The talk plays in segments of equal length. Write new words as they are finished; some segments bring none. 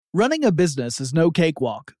Running a business is no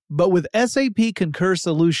cakewalk, but with SAP Concur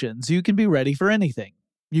Solutions, you can be ready for anything.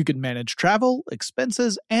 You can manage travel,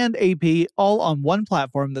 expenses, and AP all on one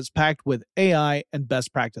platform that's packed with AI and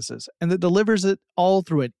best practices, and that delivers it all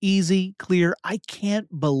through an easy, clear, I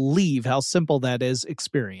can't believe how simple that is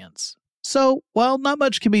experience. So, while not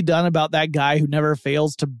much can be done about that guy who never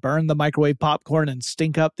fails to burn the microwave popcorn and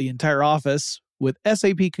stink up the entire office, with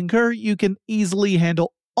SAP Concur, you can easily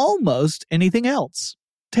handle almost anything else.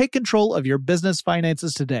 Take control of your business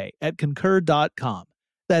finances today at Concur.com.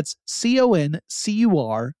 That's CONCUR.com.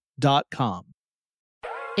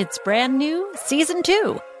 It's brand new, Season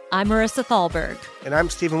 2. I'm Marissa Thalberg. And I'm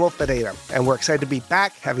Stephen Wolf Pereira, and we're excited to be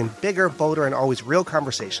back having bigger, bolder, and always real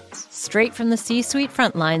conversations. Straight from the C-suite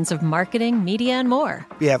front lines of marketing, media, and more.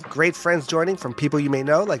 We have great friends joining from people you may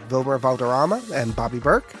know, like Wilmer Valderrama and Bobby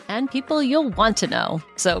Burke. And people you'll want to know.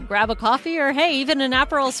 So grab a coffee or, hey, even an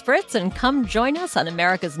Aperol Spritz and come join us on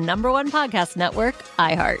America's #1 podcast network,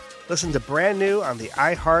 iHeart. Listen to Brand New on the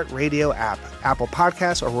iHeart Radio app, Apple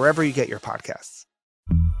Podcasts, or wherever you get your podcasts.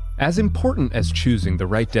 As important as choosing the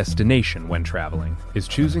right destination when traveling is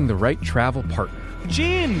choosing the right travel partner.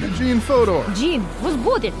 Gene Fodor. Gene, was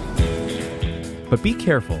good. But be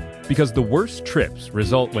careful, because the worst trips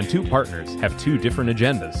result when two partners have two different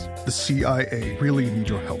agendas. The CIA really need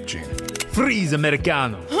your help, Gene. Freeze,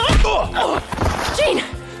 Americano. Gene,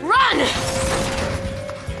 run!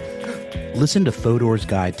 Listen to Fodor's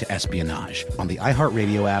Guide to Espionage on the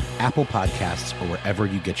iHeartRadio app, Apple Podcasts, or wherever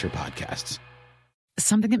you get your podcasts.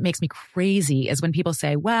 Something that makes me crazy is when people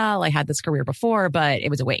say, well, I had this career before, but it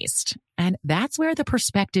was a waste. And that's where the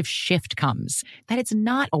perspective shift comes, that it's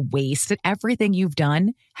not a waste, that everything you've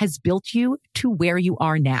done has built you to where you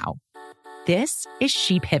are now. This is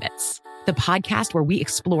She Pivots, the podcast where we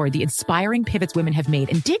explore the inspiring pivots women have made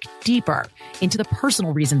and dig deeper into the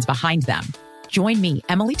personal reasons behind them. Join me,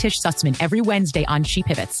 Emily Tish Sussman, every Wednesday on She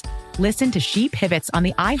Pivots. Listen to She Pivots on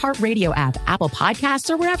the iHeartRadio app, Apple Podcasts,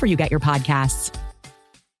 or wherever you get your podcasts.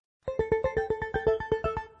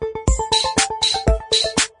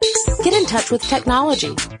 Get in touch with technology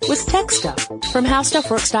with Tech Stuff from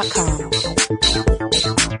HowStuffWorks.com.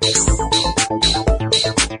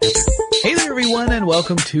 Hey there, everyone, and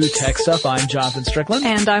welcome to Tech Stuff. I'm Jonathan Strickland.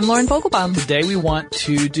 And I'm Lauren Vogelbaum. Today we want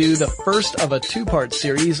to do the first of a two-part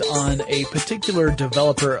series on a particular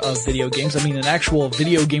developer of video games. I mean, an actual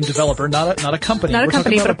video game developer, not a company. Not a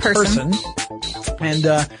company, but a person. And,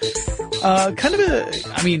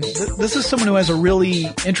 this is someone who has a really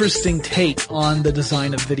interesting take on the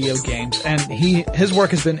design of video games, and his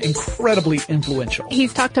work has been incredibly influential.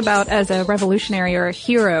 He's talked about as a revolutionary or a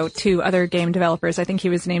hero to other game developers. I think he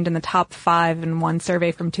was named in the top 5 in one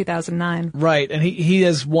survey from 2009. Right, and he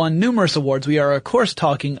has won numerous awards. We are, of course,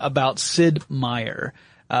 talking about Sid Meier.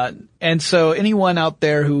 And so anyone out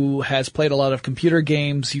there who has played a lot of computer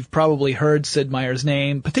games, you've probably heard Sid Meier's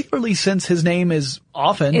name, particularly since his name is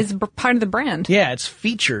part of the brand. Yeah, it's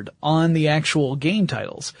featured on the actual game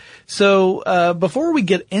titles. So, before we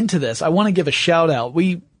get into this, I want to give a shout out.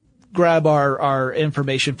 We grab our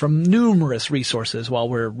information from numerous resources while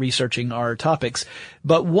we're researching our topics,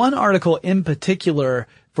 but one article in particular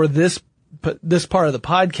for this part of the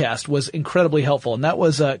podcast was incredibly helpful, and that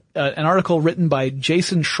was an article written by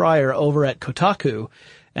Jason Schreier over at Kotaku,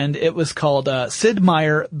 and it was called Sid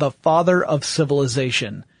Meier, the Father of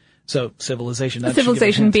Civilization. So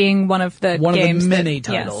Civilization being one of the many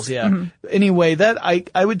titles. Yes. Yeah. Mm-hmm. Anyway, that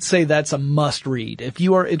I would say that's a must read if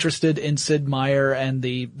you are interested in Sid Meier and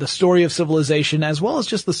the story of Civilization, as well as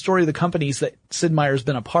just the story of the companies that Sid Meier's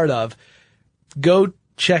been a part of. Go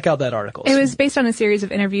check out that article. It was based on a series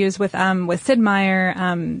of interviews with Sid Meier,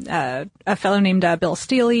 a fellow named Bill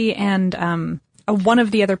Steely, and one of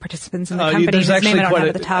the other participants in the company, whose name I don't have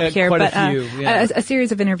at the top here, but a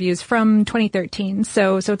series of interviews from 2013.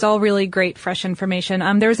 So it's all really great, fresh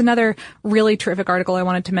information. There was another really terrific article I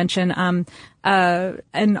wanted to mention,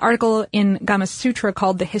 an article in Gama Sutra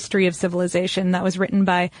called The History of Civilization that was written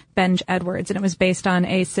by Benj Edwards, and it was based on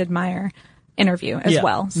a Sid Meier interview as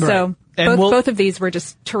well. Right. So both of these were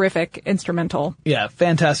just terrific, instrumental. Yeah,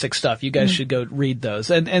 fantastic stuff. You guys should go read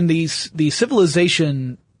those. And the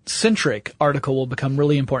Civilization-centric article will become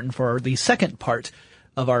really important for the second part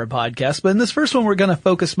of our podcast. But in this first one, we're going to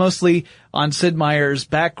focus mostly on Sid Meier's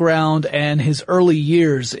background and his early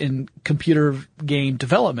years in computer game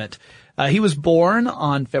development. He was born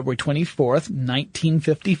on February 24th,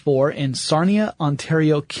 1954 in Sarnia,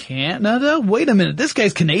 Ontario, Canada. Wait a minute, this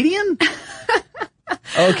guy's Canadian?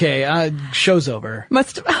 Okay, show's over.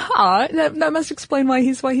 That must explain why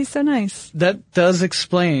he's so nice. That does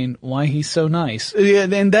explain why he's so nice.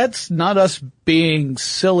 And that's not us being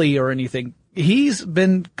silly or anything. he's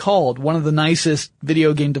been called one of the nicest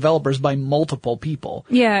video game developers by multiple people.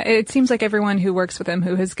 Yeah, it seems like everyone who works with him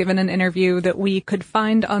who has given an interview that we could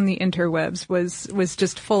find on the interwebs was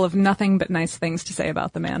just full of nothing but nice things to say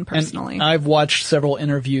about the man personally. And I've watched several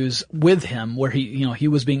interviews with him where he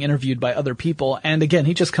was being interviewed by other people. And again,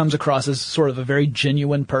 he just comes across as sort of a very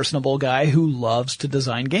genuine, personable guy who loves to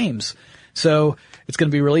design games. So it's going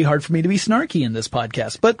to be really hard for me to be snarky in this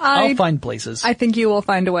podcast, but I'll find places. I think you will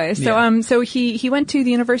find a way. So, yeah. So he went to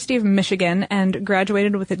the University of Michigan and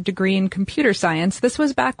graduated with a degree in computer science. This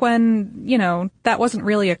was back when, that wasn't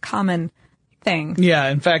really a common thing. Yeah.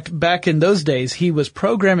 In fact, back in those days, he was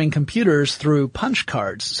programming computers through punch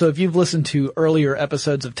cards. So if you've listened to earlier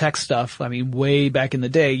episodes of Tech Stuff, way back in the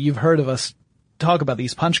day, you've heard of us talk about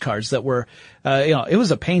these punch cards that were, it was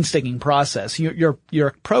a painstaking process.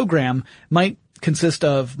 Your program might consist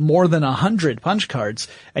of more than 100 punch cards,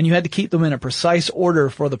 and you had to keep them in a precise order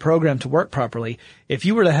for the program to work properly. If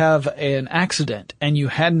you were to have an accident and you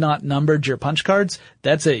had not numbered your punch cards,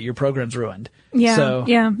 that's it. Your program's ruined. Yeah,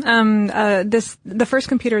 the first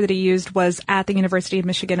computer that he used was at the University of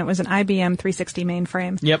Michigan. It was an IBM 360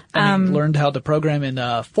 mainframe. Yep, and he learned how to program in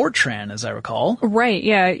Fortran, as I recall. Right,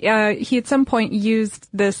 yeah. He at some point used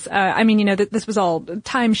this, this was all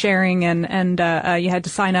time sharing and you had to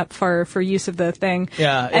sign up for use of the thing.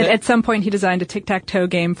 Yeah. And at some point he designed a tic-tac-toe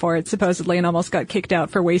game for it, supposedly, and almost got kicked out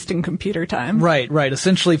for wasting computer time. Right.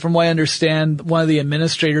 Essentially, from what I understand, one of the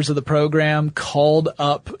administrators of the program called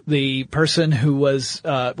up the person who was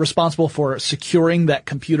responsible for securing that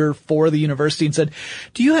computer for the university and said,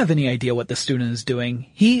 "Do you have any idea what the student is doing?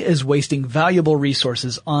 He is wasting valuable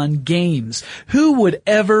resources on games. Who would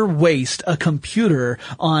ever waste a computer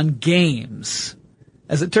on games?"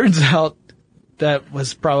 As it turns out, that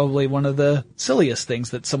was probably one of the silliest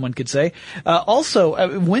things that someone could say.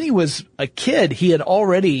 Also, when he was a kid, he had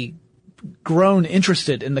already grown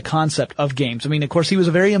interested in the concept of games. Of course, he was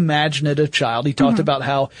a very imaginative child. He talked about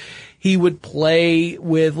how he would play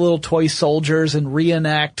with little toy soldiers and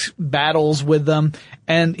reenact battles with them.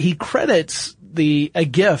 And he credits a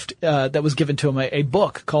gift that was given to him, a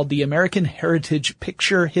book called The American Heritage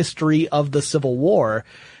Picture History of the Civil War,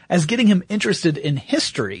 as getting him interested in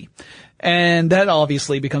history. And that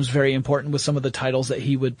obviously becomes very important with some of the titles that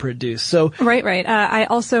he would produce. So Right. I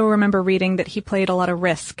also remember reading that he played a lot of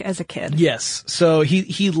Risk as a kid. Yes. So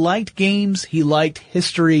he liked games. He liked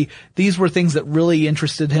history. These were things that really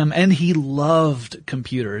interested him. And he loved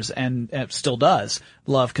computers and still does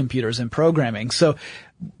love computers and programming. So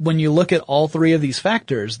when you look at all three of these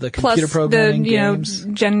factors, the computer programming, games,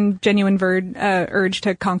 genuine urge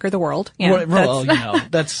to conquer the world. Yeah,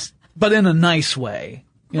 that's but in a nice way.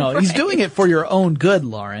 He's doing it for your own good,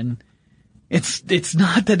 Lauren. It's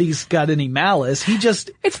not that he's got any malice.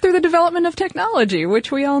 It's through the development of technology,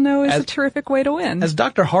 which we all know is a terrific way to win. As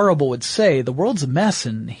Dr. Horrible would say, the world's a mess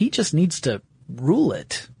and he just needs to rule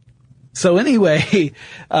it. So anyway, he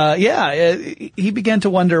began to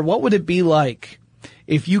wonder, what would it be like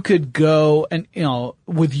if you could go and,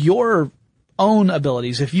 with your own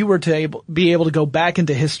abilities, if you were to be able to go back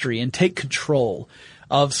into history and take control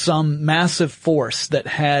of some massive force that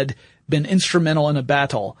had been instrumental in a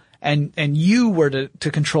battle, and you were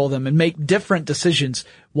to control them and make different decisions,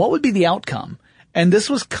 what would be the outcome? And this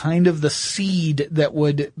was kind of the seed that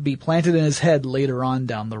would be planted in his head later on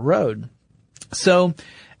down the road. So,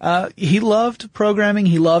 he loved programming.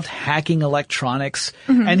 He loved hacking electronics,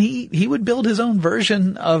 and he would build his own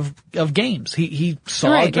version of games. He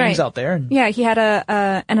saw games out there. And he had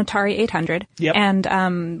an Atari 800. Yep.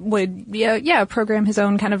 And would program his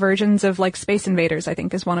own kind of versions of like Space Invaders, I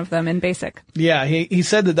think is one of them in BASIC. Yeah, he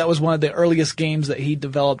said that was one of the earliest games that he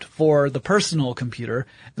developed for the personal computer.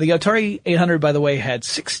 The Atari 800, by the way, had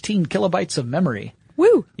 16 kilobytes of memory.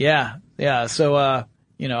 Woo! Yeah. So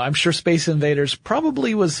I'm sure Space Invaders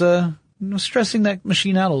probably was stressing that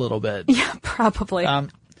machine out a little bit. Yeah, probably. I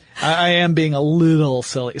am being a little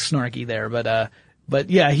snarky there, but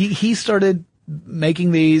yeah, he started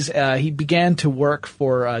making these. He began to work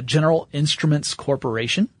for General Instruments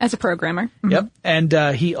Corporation as a programmer. Mm-hmm. Yep,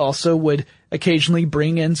 and he also would occasionally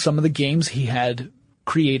bring in some of the games he had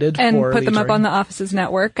created and for put them Atari. Up on the office's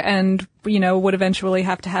network, and would eventually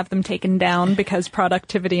have to have them taken down because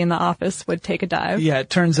productivity in the office would take a dive. Yeah, it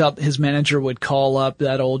turns out his manager would call up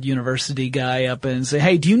that old university guy up and say,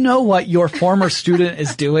 "Hey, do you know what your former student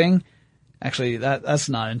is doing?" Actually, that's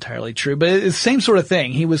not entirely true, but it's the same sort of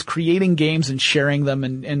thing. He was creating games and sharing them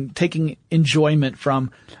and taking enjoyment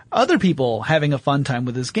from other people having a fun time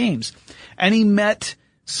with his games. And he met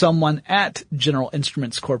someone at General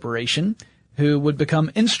Instruments Corporation who would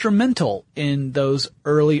become instrumental in those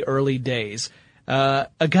early days.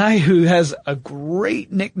 A guy who has a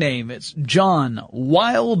great nickname. It's John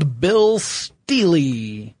Wild Bill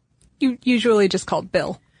Steely. Usually just called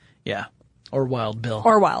Bill. Yeah. Or Wild Bill.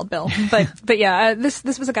 But yeah, this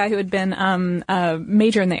was a guy who had been, a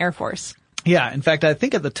major in the Air Force. Yeah. In fact, I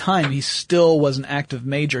think at the time he still was an active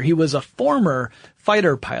major. He was a former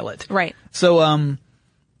fighter pilot. Right. So,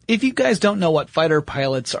 if you guys don't know what fighter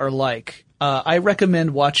pilots are like, I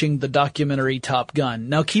recommend watching the documentary Top Gun.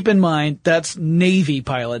 Now keep in mind, that's Navy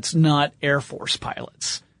pilots, not Air Force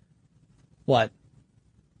pilots. What?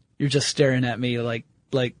 You're just staring at me like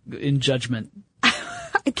in judgment.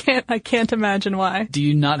 I can't imagine why. Do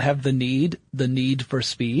you not have the need for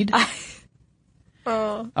speed?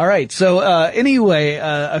 All right. So, anyway,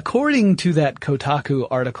 according to that Kotaku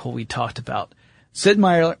article we talked about, Sid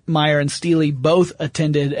Meier and Steely both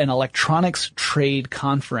attended an electronics trade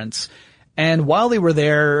conference. And while they were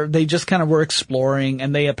there, they just kind of were exploring,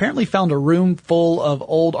 and they apparently found a room full of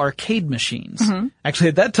old arcade machines. Mm-hmm. Actually,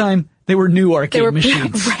 at that time, they were new arcade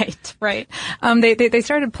machines. Right. They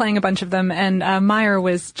started playing a bunch of them, and Meier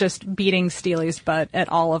was just beating Steely's butt at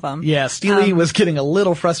all of them. Yeah, Steely was getting a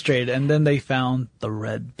little frustrated, and then they found the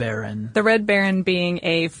Red Baron. The Red Baron being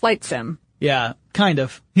a flight sim. Yeah, kind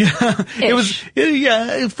of. Yeah, it was.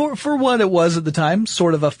 Yeah, for what it was at the time,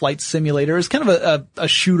 sort of a flight simulator. It was kind of a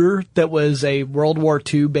shooter that was a World War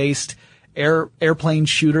II based airplane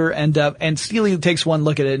shooter, and Steely takes one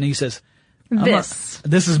look at it and he says,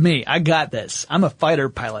 "This is me. I got this. I'm a fighter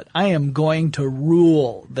pilot. I am going to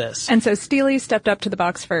rule this." And so Steely stepped up to the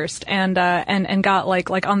box first and got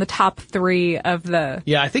like on the top 3 of the.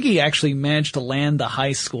 Yeah, I think he actually managed to land the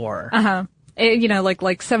high score.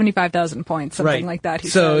 Like 75,000 points, something like that. He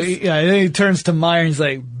says. Yeah, then he turns to Meier and he's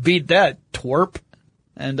like, "Beat that, twerp."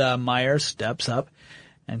 And Meier steps up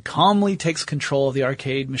and calmly takes control of the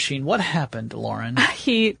arcade machine. What happened, Lauren?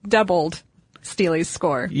 He doubled Steely's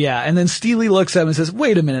score. Yeah, and then Steely looks at him and says,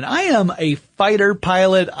 "Wait a minute, I am a fighter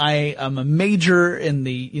pilot. I am a major in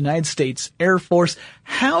the United States Air Force.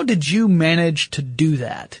 How did you manage to do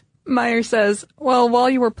that?" Meier says, "Well, while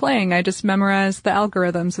you were playing, I just memorized the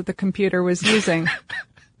algorithms that the computer was using."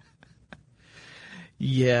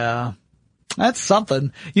 Yeah. That's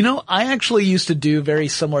something. You know, I actually used to do very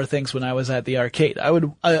similar things when I was at the arcade. I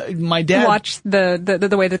would, my dad watch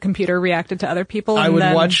the way the computer reacted to other people. I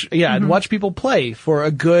would watch, I'd watch people play for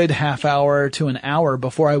a good half hour to an hour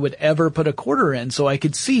before I would ever put a quarter in, so I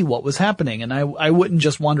could see what was happening, and I wouldn't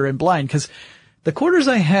just wander in blind, because the quarters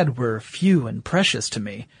I had were few and precious to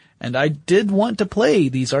me. And I did want to play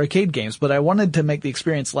these arcade games, but I wanted to make the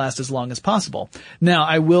experience last as long as possible. Now,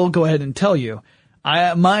 I will go ahead and tell you,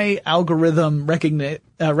 my algorithm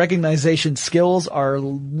recognition skills are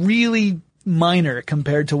really minor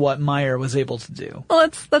compared to what Meier was able to do. Well,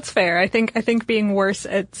 that's fair. I think being worse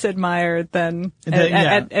at Sid Meier than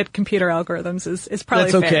at computer algorithms is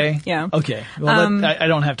probably that's okay. Fair. Yeah. Okay. Well, I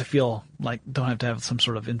don't have to have some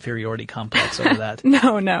sort of inferiority complex over that.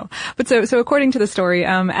 No. But so according to the story,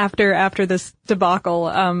 after this debacle,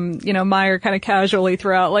 Meier kind of casually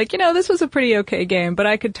threw out like, this was a pretty okay game, but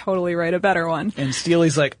I could totally write a better one. And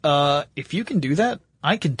Steely's like, if you can do that,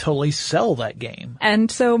 I can totally sell that game. And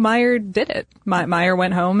so Meier did it. Meier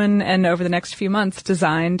went home and over the next few months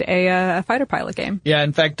designed a fighter pilot game. Yeah,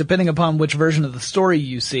 in fact, depending upon which version of the story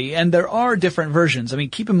you see, and there are different versions. I mean,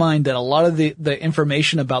 keep in mind that a lot of the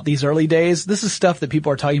information about these early days, this is stuff that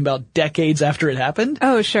people are talking about decades after it happened.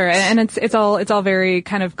 Oh, sure. And it's all very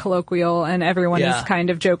kind of colloquial, and everyone is kind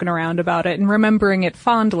of joking around about it and remembering it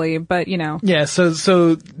fondly, but Yeah,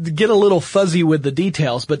 so get a little fuzzy with the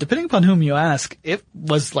details, but depending upon whom you ask, it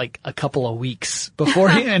was like a couple of weeks before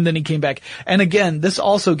and then he came back. And again, this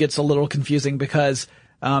also gets a little confusing because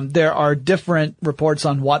there are different reports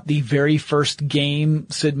on what the very first game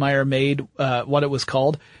Sid Meier made, what it was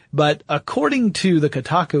called. But according to the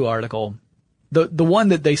Kotaku article, the one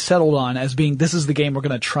that they settled on as being this is the game we're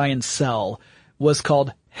going to try and sell was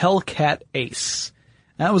called Hellcat Ace.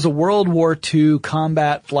 That was a World War II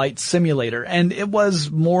combat flight simulator, and it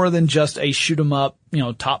was more than just a shoot 'em up,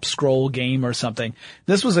 top scroll game or something.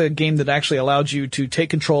 This was a game that actually allowed you to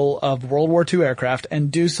take control of World War II aircraft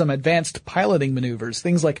and do some advanced piloting maneuvers,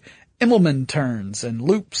 things like Immelman turns and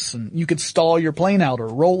loops, and you could stall your plane out or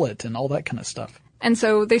roll it and all that kind of stuff. And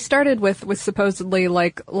so they started with supposedly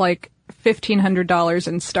like $1,500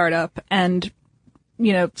 in startup and,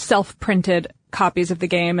 self-printed copies of the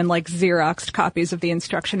game and like Xeroxed copies of the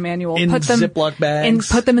instruction manual. Ziploc bags.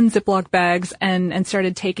 Put them in Ziploc bags and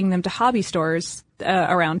started taking them to hobby stores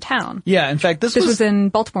around town. Yeah, in fact, this was in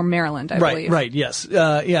Baltimore, Maryland, I believe. Right, yes.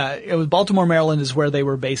 It was Baltimore, Maryland is where they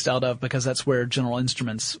were based out of because that's where General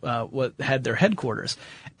Instruments had their headquarters.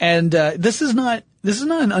 And this is not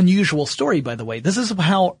an unusual story, by the way. This is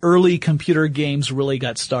how early computer games really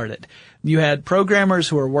got started. You had programmers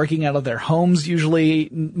who were working out of their homes usually.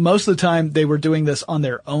 Most of the time they were doing this on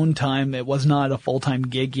their own time. It was not a full-time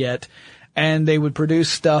gig yet. And they would produce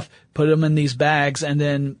stuff, put them in these bags, and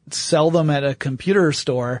then sell them at a computer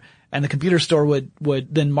store. And the computer store would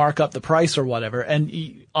then mark up the price or whatever.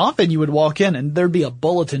 And often you would walk in and there'd be a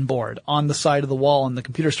bulletin board on the side of the wall in the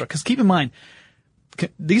computer store. Because keep in mind,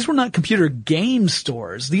 these were not computer game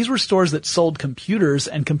stores. These were stores that sold computers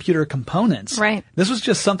and computer components. Right. This was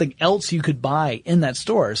just something else you could buy in that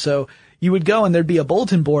store. So you would go and there'd be a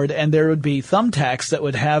bulletin board and there would be thumbtacks that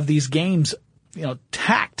would have these games,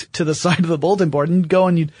 tacked to the side of the bulletin board, and you'd go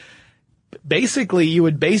and you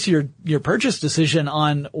would base your purchase decision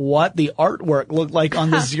on what the artwork looked like on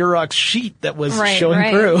the Xerox sheet that was showing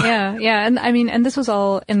through. Yeah. And this was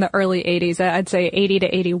all in the early 80s. I'd say 80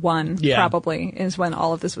 to 81 probably is when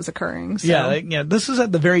all of this was occurring. So. Yeah. This is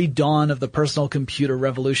at the very dawn of the personal computer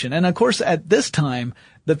revolution. And of course, at this time,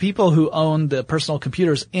 the people who own the personal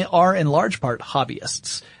computers are in large part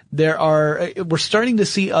hobbyists. We're starting to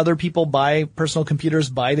see other people buy personal computers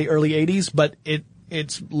by the early 80s, but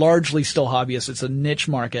it's largely still hobbyists. It's a niche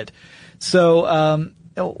market. So,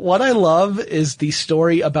 what I love is the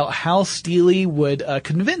story about how Steely would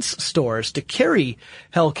convince stores to carry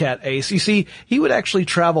Hellcat Ace. You see, he would actually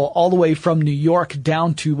travel all the way from New York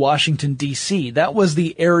down to Washington, D.C. That was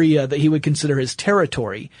the area that he would consider his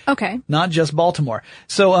territory. Okay. Not just Baltimore.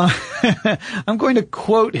 So, I'm going to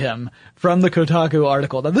quote him from the Kotaku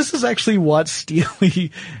article. Now, this is actually what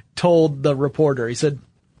Steely told the reporter. He said,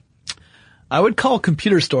 I would call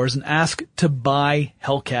computer stores and ask to buy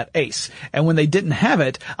Hellcat Ace. And when they didn't have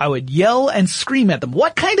it, I would yell and scream at them,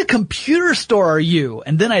 what kind of computer store are you?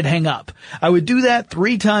 And then I'd hang up. I would do that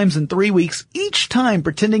 3 times in 3 weeks, each time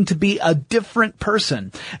pretending to be a different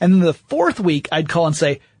person. And then the 4th week, I'd call and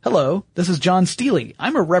say, hello, this is John Steely.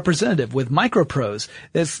 I'm a representative with Microprose.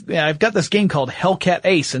 I've got this game called Hellcat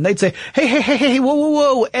Ace. And they'd say, hey,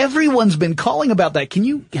 whoa, everyone's been calling about that. Can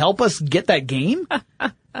you help us get that game?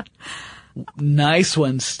 Nice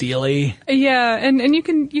one, Steely. Yeah, and you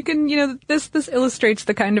can, this illustrates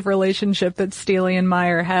the kind of relationship that Steely and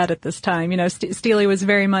Meyer had at this time. Steely was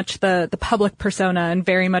very much the public persona and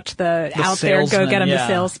very much the out there, go get him, the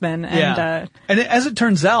salesman. And, and as it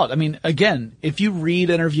turns out, again, if you read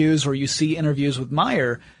interviews or you see interviews with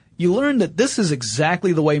Meyer, you learn that this is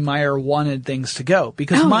exactly the way Meyer wanted things to go.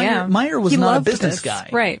 Because Meyer was not a business guy.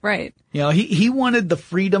 Right. He wanted the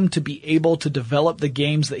freedom to be able to develop the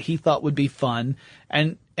games that he thought would be fun.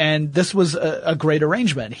 And this was a great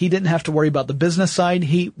arrangement. He didn't have to worry about the business side.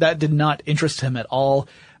 That did not interest him at all.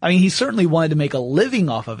 He certainly wanted to make a living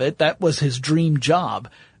off of it. That was his dream job.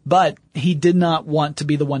 But he did not want to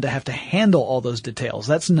be the one to have to handle all those details.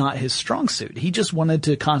 That's not his strong suit. He just wanted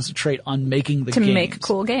to concentrate on making the games. To make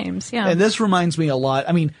cool games, yeah. And this reminds me a lot.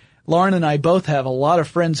 Lauren and I both have a lot of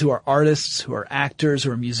friends who are artists, who are actors, who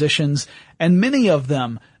are musicians, and many of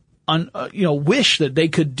them wish that they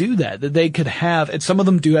could do that they could have, and some of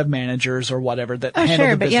them do have managers or whatever that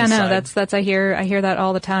handle the business side. That's I hear that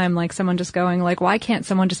all the time, like someone just going like, why can't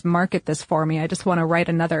someone just market this for me? I just want to write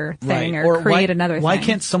another thing or create another thing. Why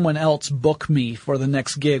can't someone else book me for the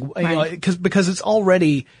next gig? Because it's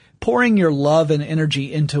already pouring your love and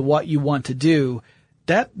energy into what you want to do.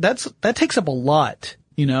 That takes up a lot,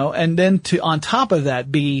 and then to on top of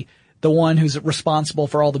that be the one who's responsible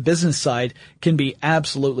for all the business side can be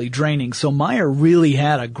absolutely draining. So Meyer really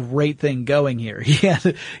had a great thing going here. He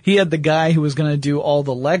had the guy who was going to do all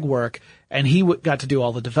the legwork, and he got to do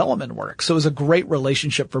all the development work. So it was a great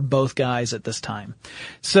relationship for both guys at this time.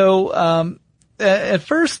 So at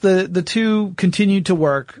first the two continued to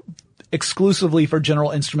work exclusively for General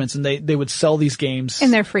Instruments, and they would sell these games in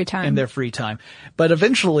their free time. But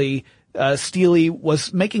eventually Steely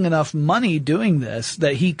was making enough money doing this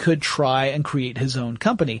that he could try and create his own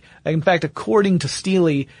company. In fact, according to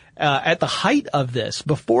Steely, at the height of this,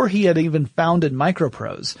 before he had even founded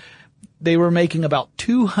Microprose, they were making about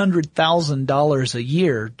 $200,000 a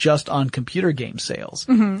year just on computer game sales.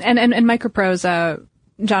 Mm-hmm. And Microprose,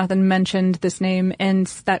 Jonathan mentioned this name, and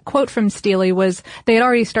that quote from Steely was they had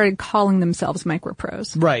already started calling themselves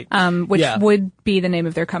Microprose. Right. Which would be the name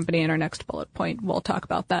of their company in our next bullet point. We'll talk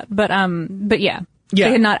about that. But yeah. Yeah.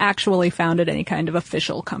 They had not actually founded any kind of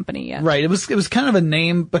official company yet. Right. It was kind of a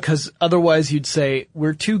name because otherwise you'd say,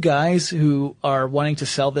 we're two guys who are wanting to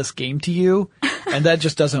sell this game to you. And that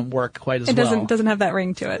just doesn't work quite as well. It doesn't have that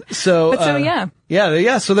ring to it.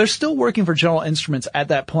 Yeah. So they're still working for General Instruments at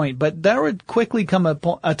that point, but there would quickly come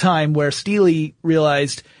a time where Steely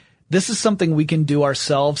realized this is something we can do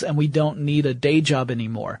ourselves and we don't need a day job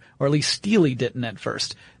anymore. Or at least Steely didn't at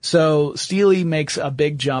first. So Steely makes a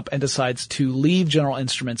big jump and decides to leave General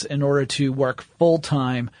Instruments in order to work full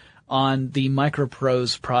time on the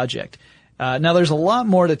MicroProse project. Now there's a lot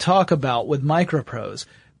more to talk about with MicroProse,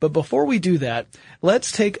 but before we do that,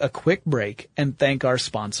 let's take a quick break and thank our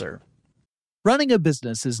sponsor. Running a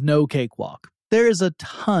business is no cakewalk. There is a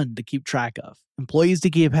ton to keep track of. Employees to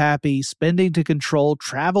keep happy, spending to control,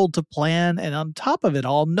 travel to plan, and on top of it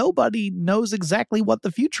all, nobody knows exactly what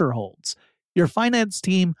the future holds. Your finance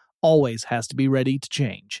team always has to be ready to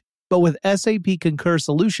change. But with SAP Concur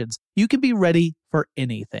Solutions, you can be ready for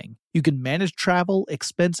anything. You can manage travel,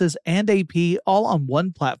 expenses, and AP all on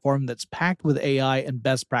one platform that's packed with AI and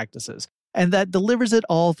best practices, and that delivers it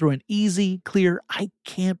all through an easy, clear, I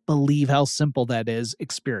can't believe how simple that is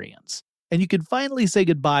experience. And you can finally say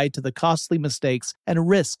goodbye to the costly mistakes and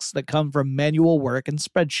risks that come from manual work and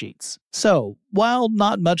spreadsheets. So, while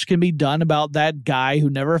not much can be done about that guy who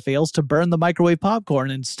never fails to burn the microwave popcorn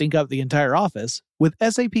and stink up the entire office, with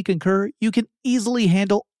SAP Concur, you can easily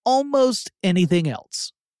handle almost anything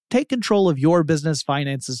else. Take control of your business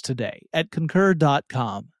finances today at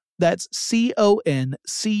Concur.com. That's CONCUR.com.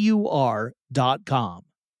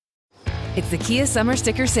 It's the Kia Summer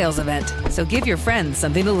Sticker Sales Event, so give your friends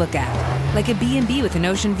something to look at, like a B&B with an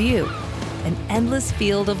ocean view, an endless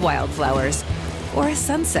field of wildflowers, or a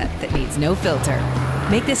sunset that needs no filter.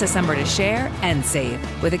 Make this a summer to share and save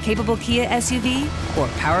with a capable Kia SUV or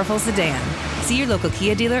powerful sedan. See your local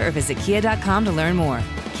Kia dealer or visit kia.com to learn more.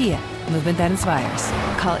 Kia, movement that inspires.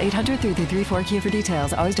 Call 800-3334-KIA for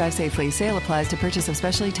details. Always drive safely. Sale applies to purchase of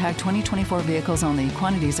specially tagged 2024 vehicles only.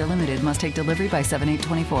 Quantities are limited. Must take delivery by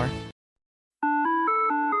 7/8/24.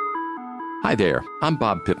 Hi there, I'm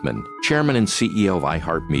Bob Pittman, Chairman and CEO of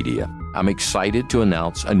iHeartMedia. I'm excited to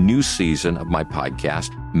announce a new season of my podcast,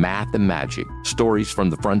 Math and Magic, Stories from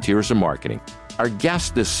the Frontiers of Marketing. Our guests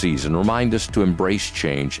this season remind us to embrace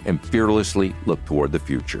change and fearlessly look toward the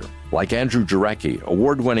future. Like Andrew Jarecki,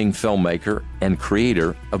 award-winning filmmaker and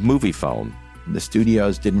creator of Moviefone. The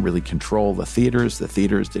studios didn't really control the theaters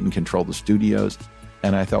didn't control the studios.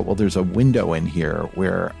 And I thought, well, there's a window in here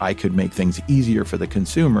where I could make things easier for the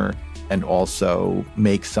consumer and also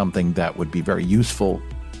make something that would be very useful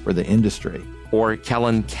for the industry. Or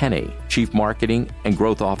Kellen Kenny, Chief Marketing and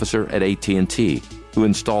Growth Officer at AT&T, who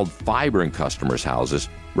installed fiber in customers' houses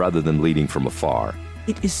rather than leading from afar.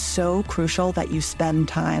 It is so crucial that you spend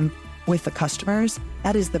time with the customers.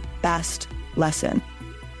 That is the best lesson.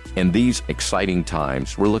 In these exciting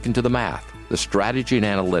times, we're looking to the math, the strategy and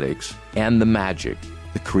analytics, and the magic,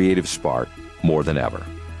 the creative spark, more than ever.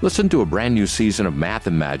 Listen to a brand new season of Math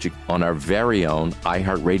and Magic on our very own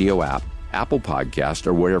iHeartRadio app, Apple Podcast,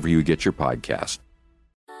 or wherever you get your podcast.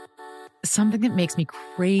 Something that makes me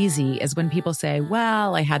crazy is when people say,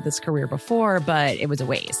 well, I had this career before, but it was a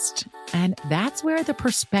waste. And that's where the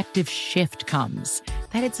perspective shift comes,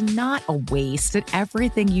 that it's not a waste, that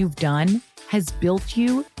everything you've done has built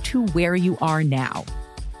you to where you are now.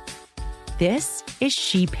 This is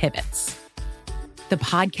She Pivots, the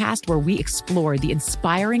podcast where we explore the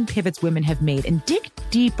inspiring pivots women have made and dig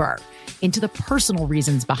deeper into the personal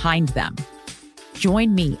reasons behind them.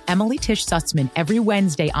 Join me, Emily Tish Sussman, every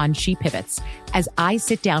Wednesday on She Pivots as I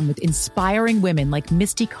sit down with inspiring women like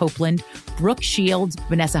Misty Copeland, Brooke Shields,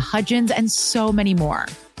 Vanessa Hudgens, and so many more.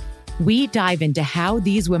 We dive into how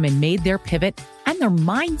these women made their pivot and their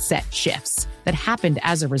mindset shifts that happened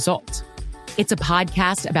as a result. It's a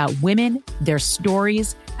podcast about women, their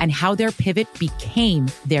stories, and how their pivot became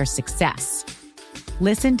their success.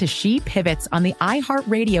 Listen to She Pivots on the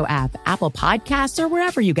iHeartRadio app, Apple Podcasts, or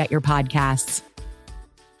wherever you get your podcasts.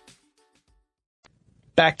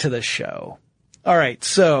 Back to the show. All right,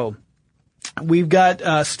 so we've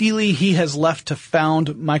got Steely. He has left to found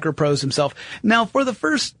MicroProse himself. Now, for the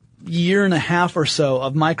first year and a half or so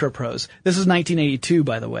of MicroProse, this is 1982,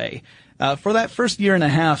 by the way. For that first year and a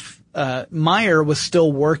half, Meyer was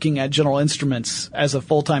still working at General Instruments as a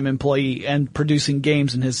full-time employee and producing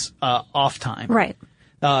games in his off time. Right.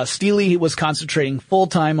 Steely was concentrating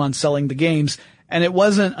full-time on selling the games, and it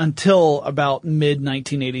wasn't until about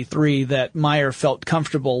mid-1983 that Meyer felt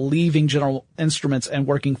comfortable leaving General Instruments and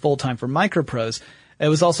working full-time for MicroProse.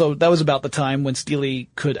 That was about the time when Steely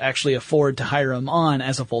could actually afford to hire him on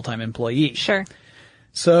as a full-time employee. Sure.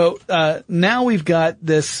 So now we've got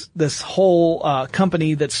this whole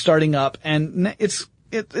company that's starting up, and it's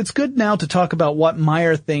good now to talk about what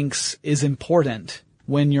Meyer thinks is important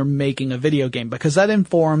when you're making a video game, because that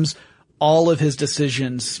informs all of his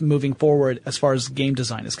decisions moving forward as far as game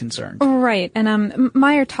design is concerned. Right. And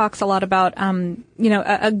Meyer talks a lot about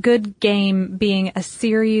a good game being a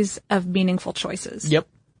series of meaningful choices. Yep.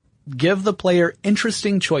 Give the player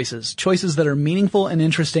interesting choices that are meaningful and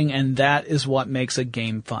interesting, and that is what makes a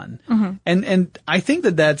game fun. Mm-hmm. And I think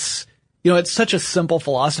that's, it's such a simple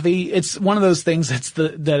philosophy. It's one of those things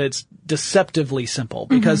that it's deceptively simple,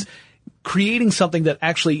 because creating something that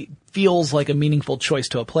actually feels like a meaningful choice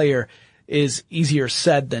to a player is easier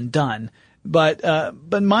said than done. But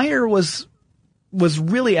Meyer was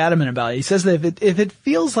really adamant about it. He says that if it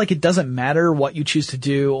feels like it doesn't matter what you choose to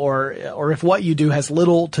do, or if what you do has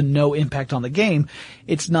little to no impact on the game,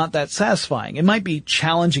 it's not that satisfying. It might be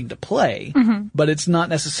challenging to play, but it's not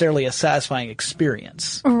necessarily a satisfying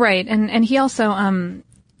experience. Right. And he also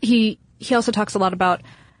he also talks a lot about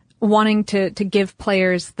wanting to give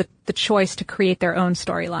players the choice to create their own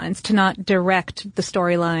storylines, to not direct the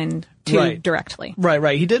storyline directly.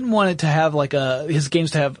 Right. He didn't want it to have his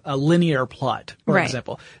games to have a linear plot, for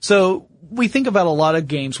example. So we think about a lot of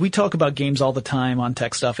games. We talk about games all the time on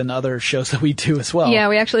Tech Stuff and other shows that we do as well. Yeah,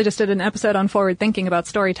 we actually just did an episode on forward thinking about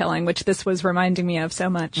storytelling, which this was reminding me of so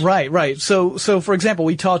much. Right. So for example,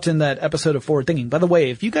 we talked in that episode of Forward Thinking. By the way,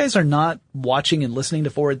 if you guys are not watching and listening to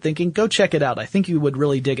Forward Thinking, go check it out. I think you would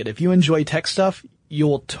really dig it. If you enjoy tech stuff, you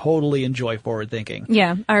will totally enjoy Forward Thinking.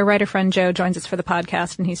 Yeah, our writer friend Joe joins us for the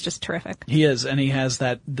podcast, and he's just terrific. He is, and he has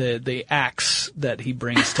the axe that he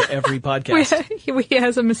brings to every podcast. He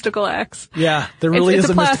has a mystical axe. Yeah, there really is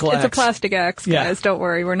a mystical axe. It's a plastic axe, guys. Yeah. Don't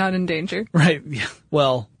worry, we're not in danger. Right.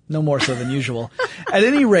 Well, no more so than usual. At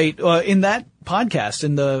any rate, in that podcast,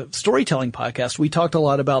 in the storytelling podcast, we talked a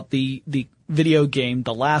lot about the video game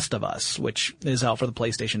The Last of Us, which is out for the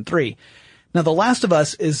PlayStation 3. Now, The Last of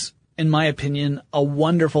Us is, in my opinion, a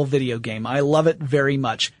wonderful video game. I love it very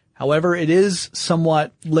much. However, it is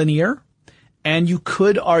somewhat linear, and you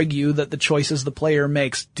could argue that the choices the player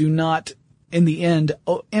makes do not, in the end,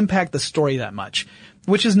 impact the story that much,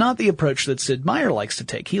 which is not the approach that Sid Meier likes to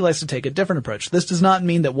take. He likes to take a different approach. This does not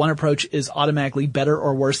mean that one approach is automatically better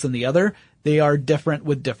or worse than the other. They are different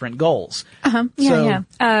with different goals. Yeah.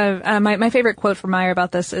 My favorite quote from Meyer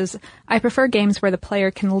about this is, I prefer games where the player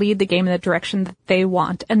can lead the game in the direction that they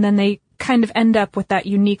want, and then they kind of end up with that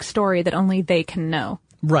unique story that only they can know.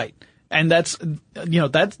 Right. And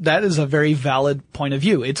that is a very valid point of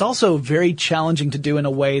view. It's also very challenging to do in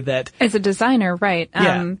a way that, as a designer, right.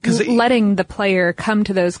 Letting the player come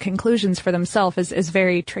to those conclusions for themselves is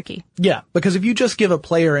very tricky. Yeah. Because if you just give a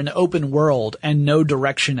player an open world and no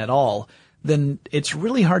direction at all, then it's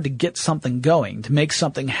really hard to get something going, to make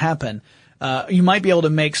something happen. You might be able to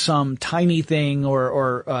make some tiny thing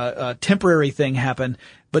or a temporary thing happen,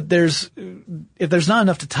 but if there's not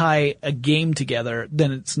enough to tie a game together,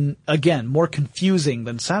 then it's, again, more confusing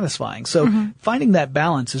than satisfying. So finding that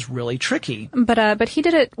balance is really tricky. But he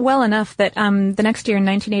did it well enough that, the next year in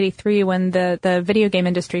 1983, when the video game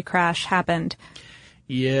industry crash happened,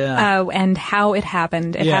 yeah. And how it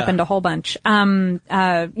happened. It happened a whole bunch. There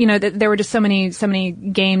were just so many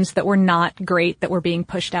games that were not great that were being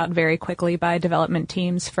pushed out very quickly by development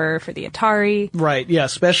teams for the Atari. Right. Yeah.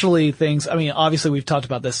 Especially things, obviously we've talked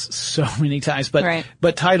about this so many times,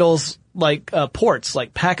 but titles like, ports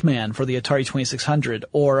like Pac-Man for the Atari 2600,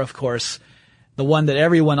 or of course, the one that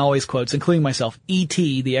everyone always quotes, including myself,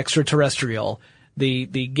 E.T., the Extraterrestrial. The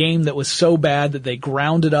game that was so bad that they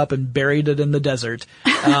ground it up and buried it in the desert.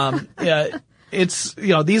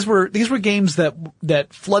 These were games that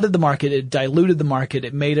flooded the market. It diluted the market.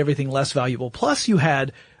 It made everything less valuable. Plus you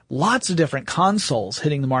had lots of different consoles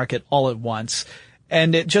hitting the market all at once.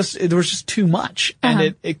 And there was just too much,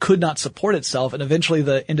 and it could not support itself. And eventually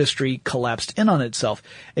the industry collapsed in on itself.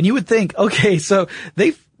 And you would think, okay, so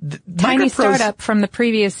tiny startup from the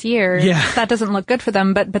previous year. That doesn't look good for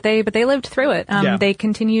them, but they lived through it. They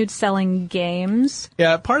continued selling games.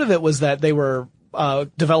 Yeah, part of it was that they were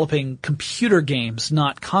developing computer games,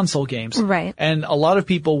 not console games. Right. And a lot of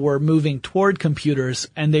people were moving toward computers,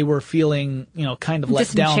 and they were feeling, kind of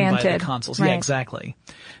let down by the consoles. Right. Yeah, exactly.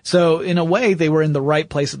 So in a way, they were in the right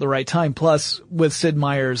place at the right time. Plus, with Sid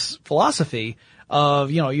Meier's philosophy of,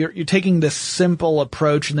 you're taking this simple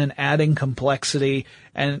approach and then adding complexity,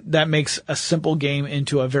 and that makes a simple game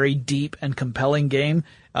into a very deep and compelling game.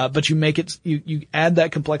 But you make it, you add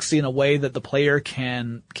that complexity in a way that the player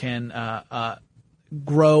can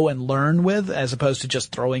grow and learn with, as opposed to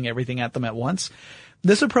just throwing everything at them at once.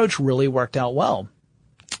 This approach really worked out well.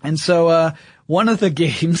 And so, one of the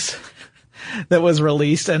games that was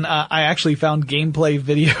released, and I actually found gameplay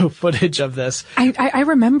video footage of this. I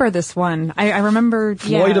remember this one. I remember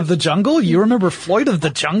Floyd of the Jungle. You remember Floyd of the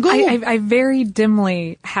Jungle? I very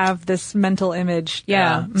dimly have this mental image.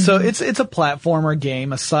 Yeah. Mm-hmm. So it's a platformer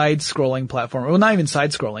game, a side-scrolling platformer. Well, not even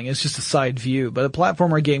side-scrolling. It's just a side view, but a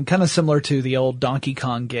platformer game kind of similar to the old Donkey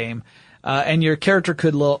Kong game. And your character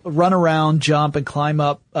could run around, jump, and climb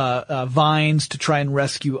up vines to try and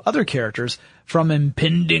rescue other characters from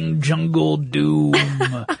impending jungle doom.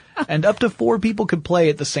 And up to 4 people could play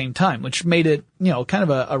at the same time, which made it, kind of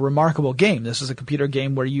a remarkable game. This is a computer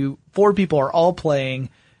game where 4 people are all playing.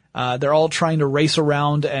 They're all trying to race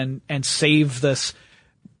around and save this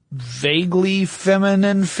vaguely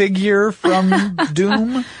feminine figure from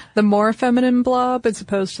doom. The more feminine blob as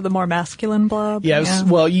opposed to the more masculine blob. Yeah.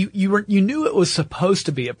 Well, you knew it was supposed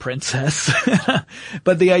to be a princess,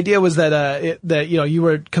 but the idea was that you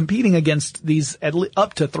were competing against these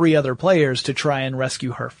up to 3 other players to try and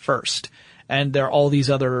rescue her first. And there are all these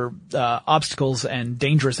other obstacles and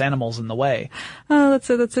dangerous animals in the way. Oh,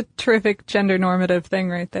 that's a terrific gender normative thing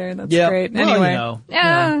right there. That's great. Anyway,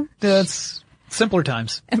 that's simpler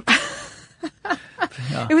times.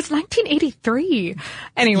 It was 1983.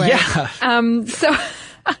 Anyway. Yeah. So.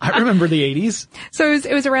 I remember the 80s. So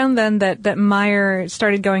it was around then that Meyer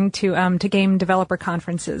started going to game developer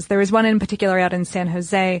conferences. There was one in particular out in San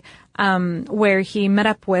Jose, where he met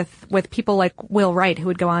up with people like Will Wright, who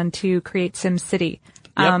would go on to create SimCity.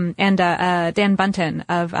 And Dan Bunton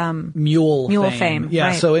of Mule fame. Yeah,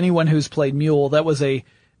 right. So anyone who's played Mule, that was a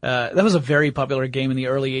very popular game in the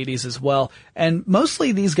early 80s as well. And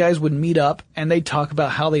mostly these guys would meet up and they'd talk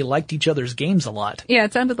about how they liked each other's games a lot. Yeah,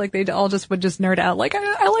 it sounded like they all would nerd out. Like,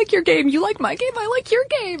 I like your game. You like my game. I like your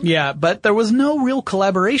game. Yeah, but there was no real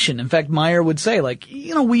collaboration. In fact, Meyer would say,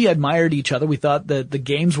 we admired each other. We thought that the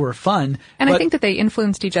games were fun. And I think that they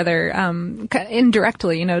influenced each other,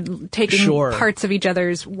 indirectly, taking parts of each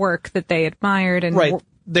other's work that they admired and right.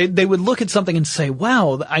 They would look at something and say,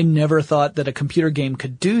 wow, I never thought that a computer game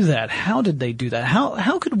could do that. How did they do that?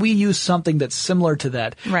 How could we use something that's similar to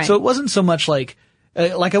that? Right. So it wasn't so much like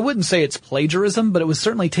I wouldn't say it's plagiarism, but it was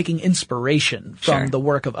certainly taking inspiration from the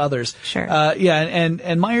work of others. Sure.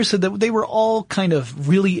 And Meyer said that they were all kind of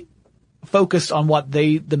really focused on what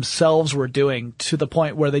they themselves were doing to the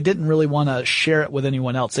point where they didn't really want to share it with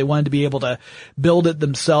anyone else. They wanted to be able to build it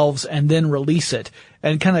themselves and then release it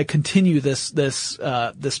and kind of continue this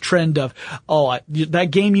trend of, that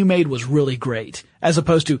game you made was really great, as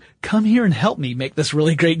opposed to come here and help me make this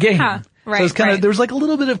really great game. Huh, right, so it's kind of, there's like a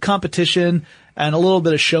little bit of competition and a little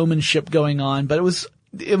bit of showmanship going on, but it was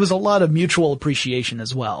a lot of mutual appreciation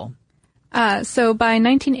as well. So by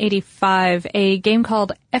 1985, a game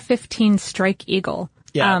called F-15 Strike Eagle,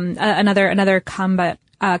 another combat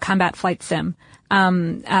flight sim,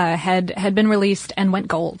 had been released and went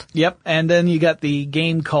gold. Yep. And then you got the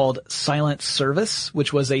game called Silent Service,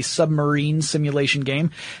 which was a submarine simulation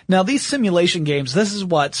game. Now, these simulation games, this is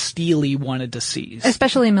what Steely wanted to see.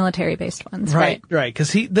 Especially military-based ones. Right.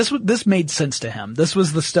 Because this made sense to him. This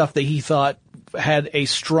was the stuff that he thought had a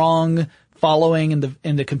strong following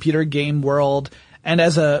in the computer game world. And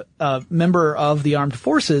as a member of the armed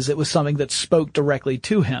forces, it was something that spoke directly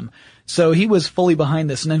to him. So he was fully behind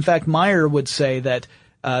this. And in fact, Meyer would say that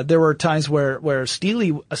there were times where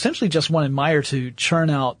Steely essentially just wanted Meyer to churn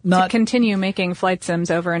out, to continue making flight sims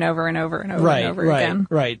over and over and over and over and over again.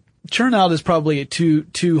 Right. Churn out is probably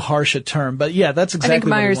too harsh a term, but yeah, that's exactly I think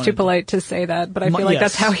Meyer's what too polite to say that, but I feel like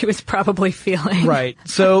that's how he was probably feeling. Right.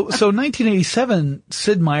 So 1987,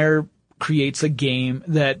 Sid Meier creates a game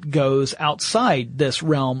that goes outside this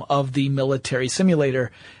realm of the military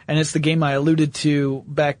simulator. And it's the game I alluded to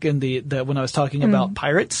back in the when I was talking about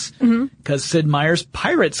Pirates. Because Sid Meier's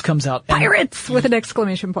Pirates comes out. Pirates! With an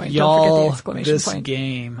exclamation point. Y'all, don't forget the exclamation this point.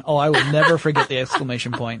 Game. Oh, I will never forget the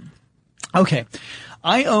exclamation point. Okay.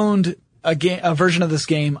 I owned a version of this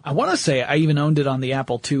game. I want to say I even owned it on the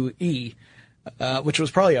Apple IIe. Which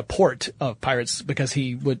was probably a port of Pirates because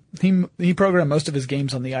he programmed most of his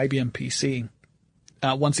games on the IBM PC,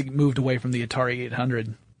 once he moved away from the Atari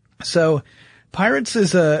 800. So Pirates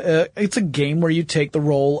is it's a game where you take the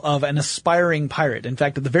role of an aspiring pirate. In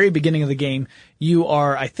fact, at the very beginning of the game, you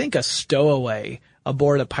are, I think, a stowaway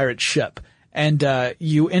aboard a pirate ship. And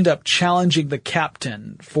you end up challenging the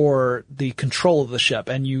captain for the control of the ship,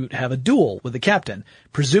 and you have a duel with the captain.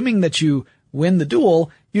 Presuming that you win the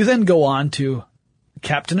duel, you then go on to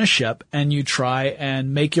captain a ship and you try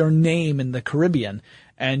and make your name in the Caribbean.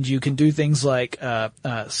 And you can do things like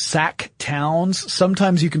sack towns.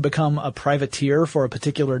 Sometimes you can become a privateer for a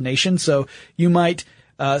particular nation. So you might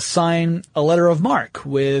sign a letter of marque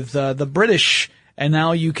with the British, and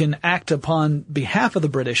now you can act upon behalf of the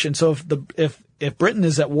British. And so if Britain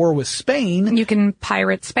is at war with Spain, you can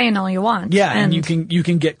pirate Spain all you want. Yeah, and you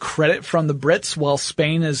can get credit from the Brits while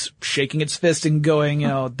Spain is shaking its fist and going,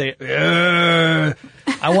 I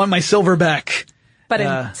want my silver back. But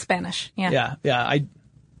in Spanish, yeah. Yeah, I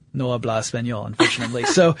no habla español, unfortunately.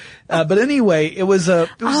 So, but anyway, it was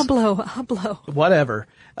hablo. Whatever.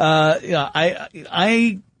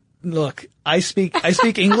 Look, I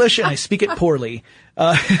speak English and I speak it poorly.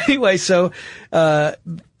 Anyway, so,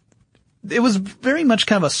 it was very much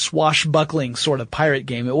kind of a swashbuckling sort of pirate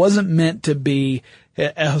game. It wasn't meant to be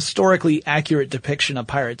a historically accurate depiction of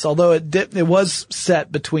pirates, although it was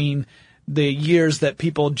set between the years that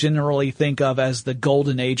people generally think of as the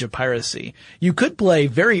golden age of piracy. You could play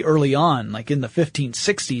very early on, like in the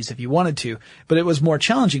 1560s if you wanted to, but it was more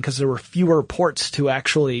challenging because there were fewer ports to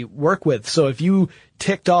actually work with. So if you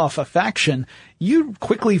ticked off a faction, you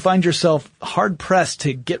quickly find yourself hard pressed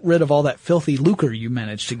to get rid of all that filthy lucre you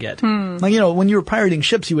managed to get. Like, when you were pirating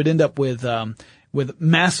ships, you would end up with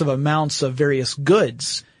massive amounts of various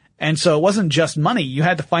goods. And so it wasn't just money. You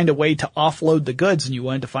had to find a way to offload the goods, and you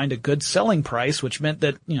wanted to find a good selling price, which meant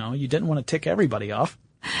that, you didn't want to tick everybody off.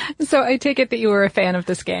 So I take it that you were a fan of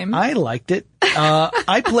this game. I liked it.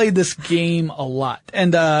 I played this game a lot,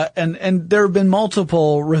 and there have been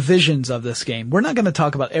multiple revisions of this game. We're not going to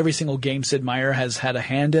talk about every single game Sid Meier has had a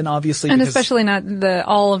hand in, obviously. And especially not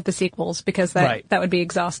all of the sequels, because that would be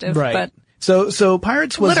exhaustive. Right. But So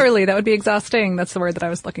Pirates was... Literally, that would be exhausting. That's the word that I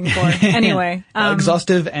was looking for. Anyway.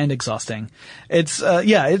 Exhaustive and exhausting. It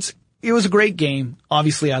was a great game.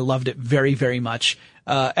 Obviously, I loved it very, very much.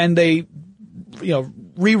 And they,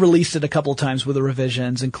 re-released it a couple of times with the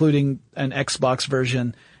revisions, including an Xbox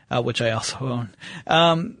version, which I also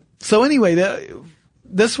own. So anyway,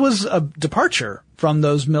 this was a departure from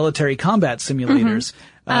those military combat simulators.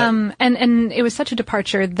 And it was such a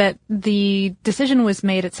departure that the decision was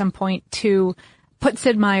made at some point to put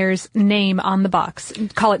Sid Meier's name on the box,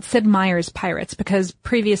 call it Sid Meier's Pirates, because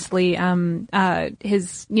previously,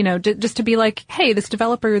 just to be like, hey, this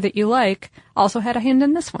developer that you like also had a hand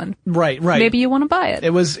in this one. Right. Maybe you want to buy it. It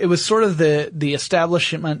was sort of the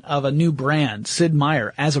establishment of a new brand, Sid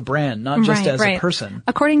Meier as a brand, not just as a person.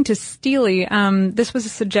 According to Steely, this was a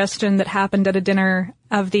suggestion that happened at a dinner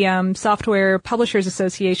of the Software Publishers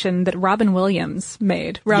Association that Robin Williams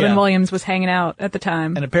made. Robin Williams was hanging out at the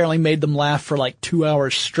time. And apparently made them laugh for like 2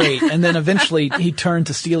 hours straight. And then eventually he turned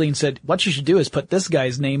to Steely and said, what you should do is put this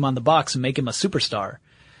guy's name on the box and make him a superstar.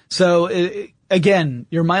 So, again,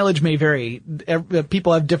 your mileage may vary.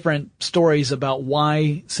 People have different stories about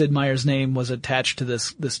why Sid Meier's name was attached to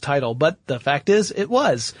this title. But the fact is, it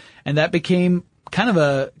was. And that became kind of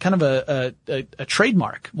a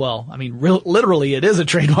trademark. Well, I mean, literally it is a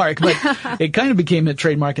trademark, but it kind of became a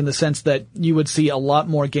trademark in the sense that you would see a lot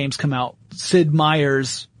more games come out, Sid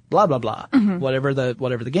Meier's blah, blah, blah, whatever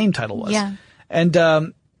the game title was. Yeah.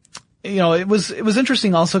 And, it was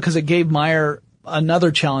interesting also because it gave Meier another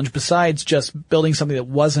challenge besides just building something that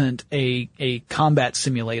wasn't a combat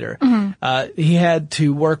simulator. He had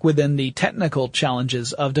to work within the technical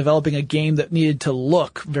challenges of developing a game that needed to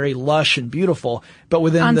look very lush and beautiful, but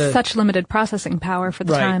within such limited processing power for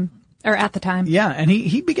the time. Or at the time. Yeah, and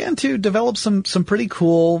he began to develop some pretty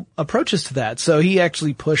cool approaches to that. So he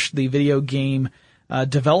actually pushed the video game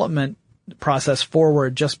development process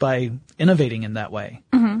forward just by innovating in that way.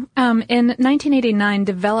 In 1989,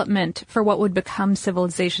 development for what would become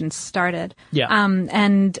Civilization started. Yeah.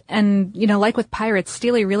 And like with Pirates,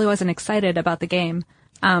 Steely really wasn't excited about the game.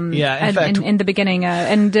 In fact, in the beginning,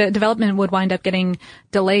 and development would wind up getting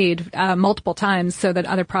delayed multiple times so that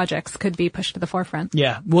other projects could be pushed to the forefront.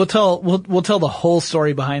 Yeah, we'll tell the whole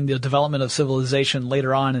story behind the development of Civilization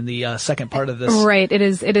later on in the second part of this. Right. It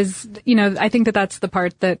is. I think that's the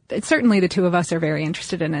part that certainly the two of us are very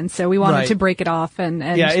interested in, and so we wanted to break it off and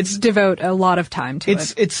devote a lot of time to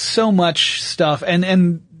it. It's so much stuff,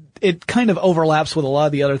 and it kind of overlaps with a lot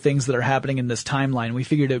of the other things that are happening in this timeline. We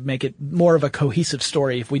figured it would make it more of a cohesive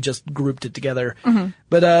story if we just grouped it together.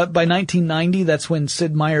 But by 1990, that's when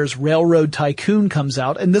Sid Meier's Railroad Tycoon comes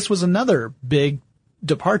out, and this was another big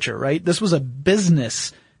departure, right? This was a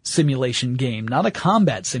business simulation game, not a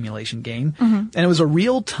combat simulation game. And it was a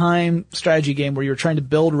real-time strategy game where you were trying to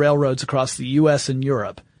build railroads across the U.S. and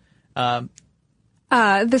Europe.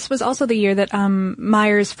 This was also the year that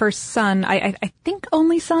Meier's first son, I think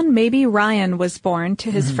only son, maybe Ryan, was born to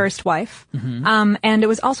his first wife. And it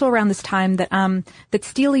was also around this time that that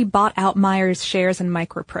Steely bought out Meier's shares in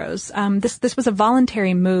Microprose. This was a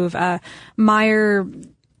voluntary move. Meier,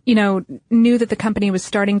 knew that the company was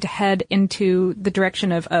starting to head into the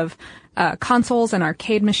direction of consoles and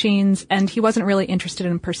arcade machines, and he wasn't really interested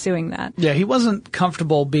in pursuing that. Yeah, he wasn't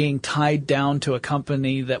comfortable being tied down to a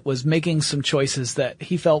company that was making some choices that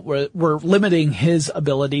he felt were limiting his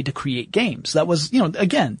ability to create games. That was,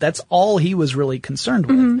 again, that's all he was really concerned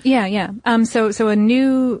with. Mm-hmm. Yeah. So a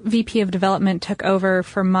new VP of development took over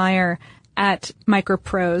for Meyer at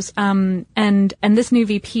Microprose, and this new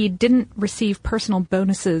VP didn't receive personal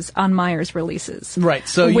bonuses on Meyer's releases. Right.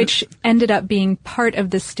 So which ended up being part of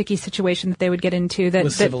the sticky situation that they would get into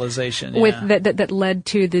with Civilization, that led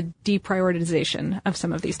to the deprioritization of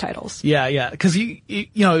some of these titles. Yeah. Because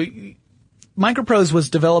Microprose was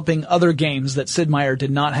developing other games that Sid Meier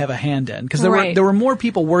did not have a hand in, because there were more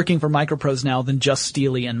people working for Microprose now than just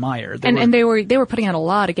Steely and Meyer. They were putting out a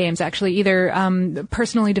lot of games, actually, either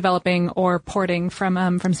personally developing or porting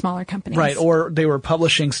from smaller companies. Right, or they were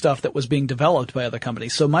publishing stuff that was being developed by other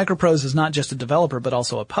companies. So Microprose is not just a developer, but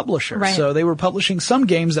also a publisher. Right. So they were publishing some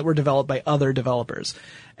games that were developed by other developers.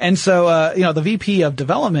 And so, the VP of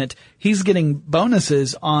development, he's getting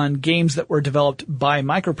bonuses on games that were developed by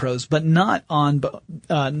Microprose, but not on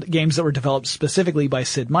games that were developed specifically by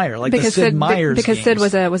Sid Meier, because Sid Meier's because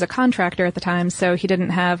games. Sid was a contractor at the time, so he didn't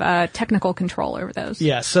have technical control over those.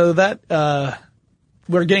 Yeah, so that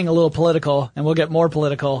we're getting a little political, and we'll get more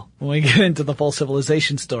political when we get into the full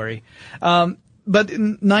Civilization story. But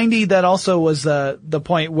in 90, that also was the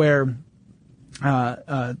point where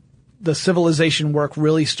the Civilization work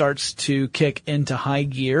really starts to kick into high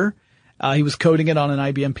gear. He was coding it on an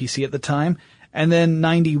IBM PC at the time. And then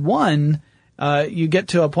 91, you get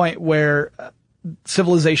to a point where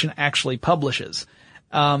Civilization actually publishes.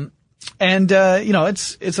 It's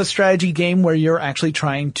a strategy game where you're actually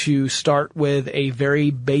trying to start with a very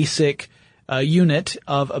basic unit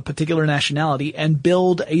of a particular nationality and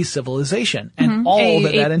build a civilization and all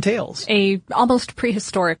that entails. A almost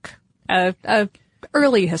prehistoric,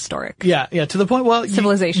 early historic. Yeah, to the point,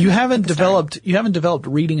 Civilization. You haven't developed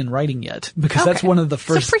reading and writing yet, because that's one of the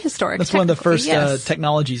first, so prehistoric. That's one of the first,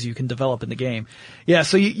 technologies you can develop in the game. Yeah,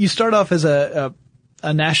 so you start off as a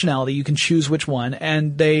nationality, you can choose which one,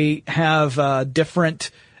 and they have,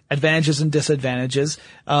 different advantages and disadvantages.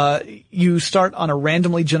 You start on a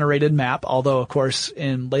randomly generated map, although of course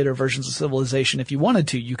in later versions of Civilization, if you wanted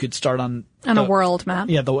to, you could start on a world map.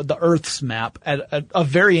 Yeah, the Earth's map of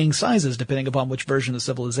varying sizes depending upon which version of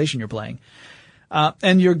Civilization you're playing.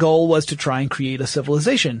 And your goal was to try and create a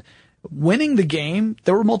civilization. Winning the game,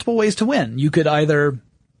 there were multiple ways to win. You could either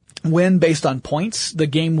win based on points. The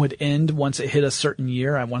game would end once it hit a certain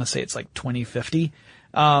year. I want to say it's like 2050.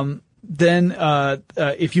 Then,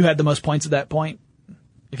 if you had the most points at that point,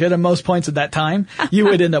 if you had the most points at that time, you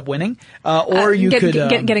would end up winning. Or you could,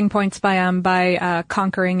 getting points by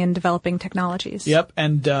conquering and developing technologies. Yep.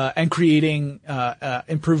 And creating,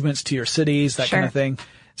 improvements to your cities, that kind of thing.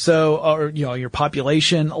 So, or, your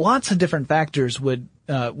population, lots of different factors would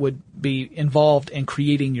be involved in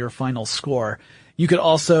creating your final score. You could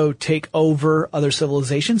also take over other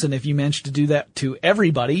civilizations, and if you managed to do that to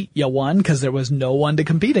everybody, you won, because there was no one to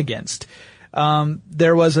compete against.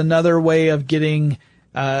 There was another way of getting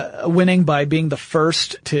winning by being the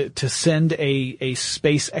first to send a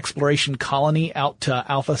space exploration colony out to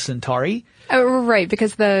Alpha Centauri. Right,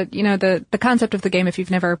 because the concept of the game, if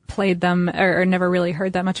you've never played them or never really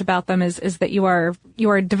heard that much about them, is that you are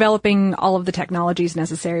developing all of the technologies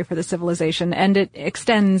necessary for the civilization, and it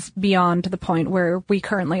extends beyond the point where we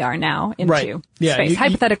currently are now into space.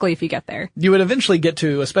 Hypothetically, if you get there, you would eventually get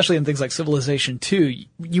to, especially in things like Civilization 2,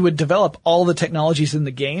 you would develop all the technologies in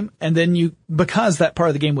the game, and then because that part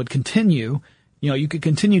of the game would continue, you could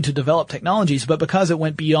continue to develop technologies, but because it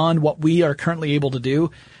went beyond what we are currently able to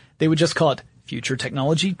do, they would just call it Future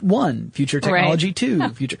Technology 1, Future Technology 2,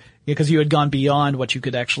 because you had gone beyond what you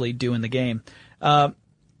could actually do in the game. And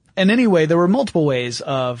anyway, there were multiple ways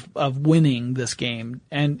of winning this game.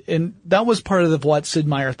 And that was part of what Sid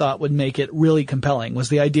Meier thought would make it really compelling, was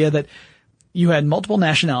the idea that you had multiple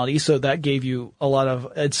nationalities, so that gave you a lot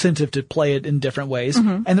of incentive to play it in different ways.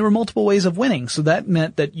 And there were multiple ways of winning, so that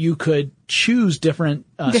meant that you could choose different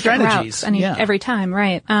strategies. Routes, every time,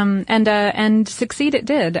 right? And succeed it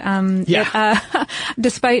did.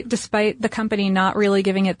 Despite the company not really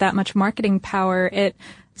giving it that much marketing power, it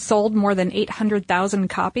sold more than 800,000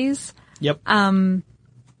 copies. Yep.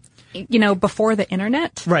 Before the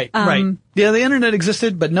internet. Right. Yeah, the internet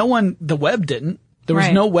existed, but the web didn't. There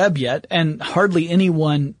was no web yet, and hardly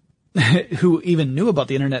anyone who even knew about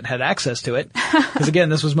the internet had access to it. Because again,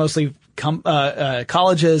 this was mostly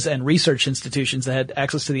colleges and research institutions that had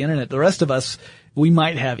access to the internet. The rest of us, We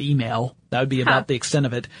might have email. That would be about the extent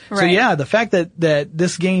of it. Right. So yeah, the fact that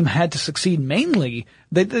this game had to succeed mainly,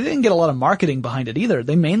 they didn't get a lot of marketing behind it either.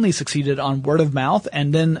 They mainly succeeded on word of mouth,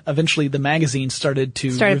 and then eventually the magazines started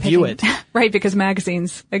review it. Right, because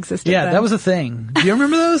magazines existed Yeah, then. that was a thing. Do you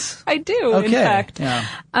remember those? I do, okay. in fact. Yeah.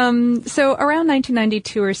 So around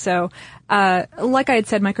 1992 or so, like I had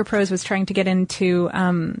said, Microprose was trying to get into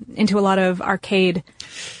a lot of arcade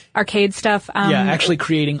stuff. Actually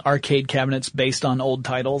creating arcade cabinets based on old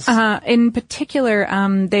titles. In particular,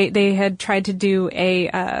 they had tried to do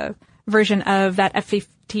a version of that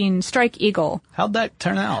F-15 Strike Eagle. How'd that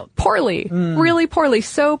turn out? Poorly. Really poorly.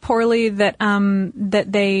 So poorly that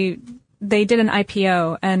they did an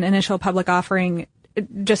IPO, an initial public offering,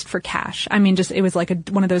 just for cash. I mean, it was like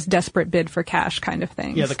one of those desperate bid for cash kind of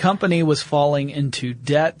things. Yeah, the company was falling into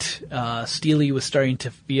debt. Steely was starting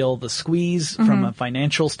to feel the squeeze from a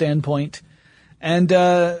financial standpoint. And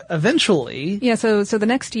eventually... Yeah, so the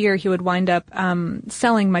next year he would wind up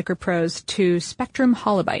selling Microprose to Spectrum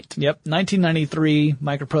Holobyte. Yep, 1993,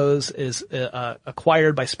 Microprose is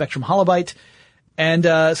acquired by Spectrum Holobyte.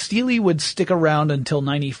 And Steely would stick around until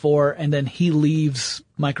 94, and then he leaves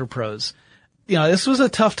Microprose. You know, this was a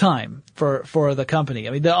tough time for the company.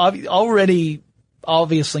 I mean, already,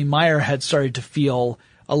 obviously, Meyer had started to feel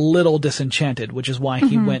a little disenchanted, which is why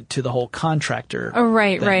he went to the whole contractor. Oh,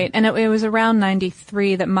 right, thing. right. And it was around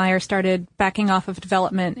 93 that Meyer started backing off of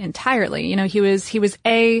development entirely. You know, he was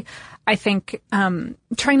I think,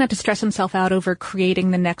 trying not to stress himself out over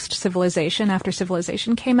creating the next Civilization after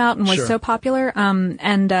Civilization came out and was so popular.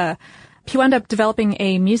 He wound up developing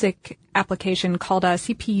a music application called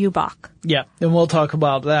CPU Bach. Yeah, and we'll talk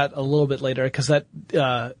about that a little bit later because that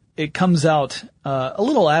it comes out a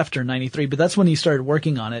little after 93, but that's when he started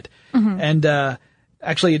working on it. And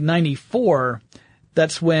actually in 94,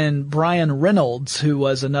 that's when Brian Reynolds, who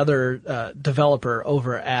was another developer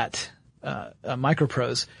over at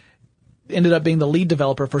Microprose, ended up being the lead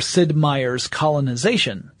developer for Sid Meier's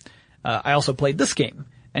Colonization. I also played this game.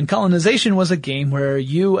 And Colonization was a game where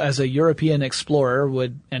you, as a European explorer,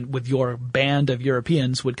 and with your band of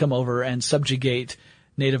Europeans, would come over and subjugate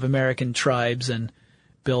Native American tribes and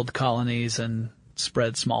build colonies and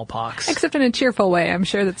spread smallpox. Except in a cheerful way. I'm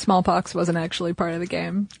sure that smallpox wasn't actually part of the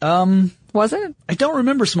game. Was it? I don't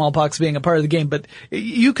remember smallpox being a part of the game, but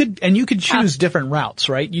you could choose different routes,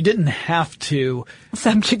 right? You didn't have to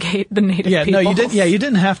subjugate the native people. No, you didn't. Yeah, you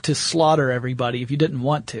didn't have to slaughter everybody if you didn't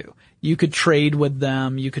want to. You could trade with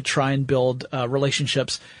them. You could try and build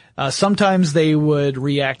relationships. Sometimes they would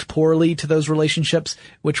react poorly to those relationships,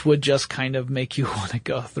 which would just kind of make you want to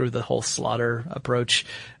go through the whole slaughter approach.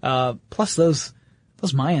 Plus those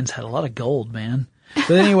Mayans had a lot of gold, man.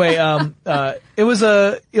 But anyway, it was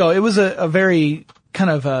a very kind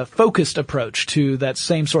of focused approach to that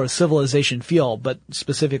same sort of civilization feel, but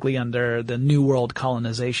specifically under the New World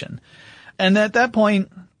colonization. And at that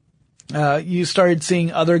point, you started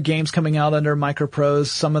seeing other games coming out under Microprose,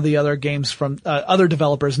 some of the other games from other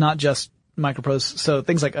developers, not just Microprose. So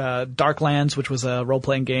things like Darklands, which was a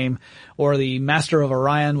role-playing game, or the Master of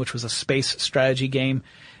Orion, which was a space strategy game.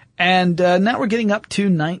 And now we're getting up to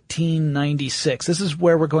 1996. This is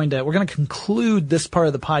where we're going to conclude this part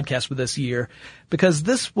of the podcast with this year, because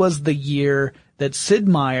this was the year that Sid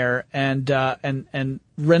Meier and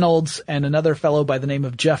Reynolds and another fellow by the name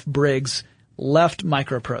of Jeff Briggs left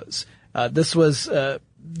Microprose. This was,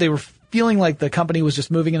 they were feeling like the company was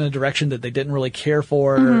just moving in a direction that they didn't really care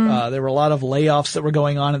for. There were a lot of layoffs that were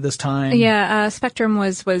going on at this time. Yeah, Spectrum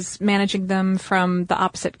was managing them from the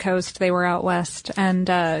opposite coast. They were out west, and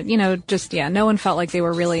no one felt like they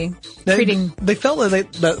were really treating. They felt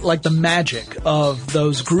like the magic of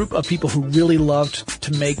those group of people who really loved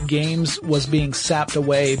to make games was being sapped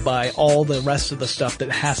away by all the rest of the stuff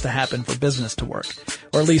that has to happen for business to work,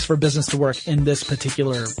 or at least for business to work in this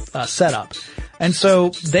particular setup. And so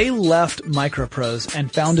they left Microprose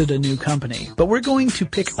and founded a new company. But we're going to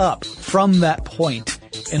pick up from that point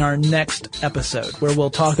in our next episode, where we'll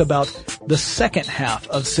talk about the second half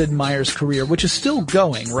of Sid Meier's career, which is still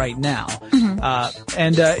going right now.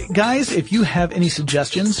 Guys, if you have any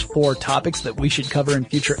suggestions for topics that we should cover in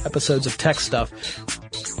future episodes of Tech Stuff,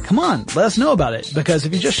 come on, let us know about it. Because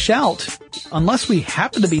if you just shout, unless we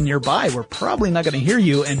happen to be nearby, we're probably not going to hear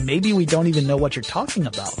you, and maybe we don't even know what you're talking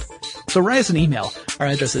about. So write us an email. Our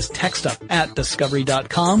address is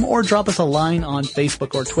techstuff@discovery.com, or drop us a line on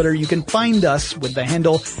Facebook or Twitter. You can find us with the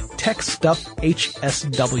handle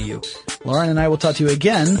TechStuffHSW. Lauren and I will talk to you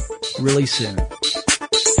again really soon.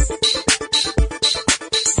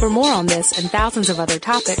 For more on this and thousands of other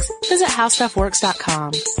topics, visit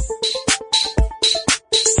HowStuffWorks.com.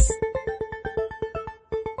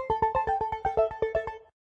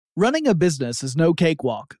 Running a business is no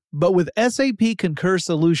cakewalk, but with SAP Concur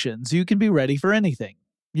Solutions, you can be ready for anything.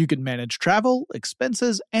 You can manage travel,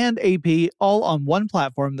 expenses, and AP all on one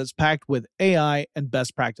platform that's packed with AI and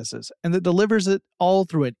best practices, and that delivers it all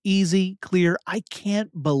through an easy, clear, I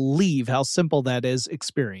can't believe how simple that is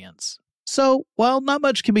experience. So, while not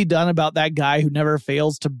much can be done about that guy who never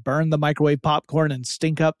fails to burn the microwave popcorn and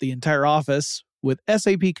stink up the entire office, with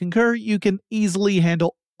SAP Concur, you can easily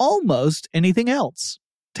handle almost anything else.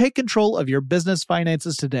 Take control of your business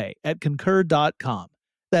finances today at concur.com.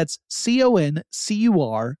 That's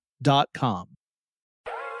CONCUR.com.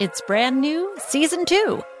 It's brand new, Season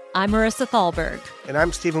 2. I'm Marissa Thalberg. And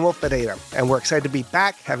I'm Stephen Wolf-Bedeta. And we're excited to be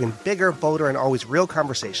back having bigger, bolder, and always real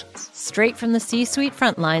conversations. Straight from the C-suite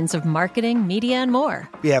front lines of marketing, media, and more.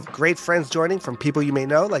 We have great friends joining from people you may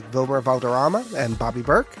know, like Wilmer Valderrama and Bobby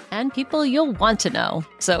Burke. And people you'll want to know.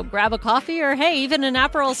 So grab a coffee or, hey, even an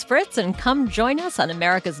Aperol Spritz and come join us on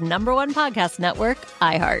America's #1 podcast network,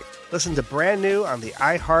 iHeart. Listen to brand new on the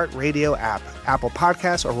iHeart Radio app, Apple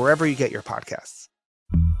Podcasts, or wherever you get your podcasts.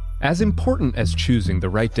 As important as choosing the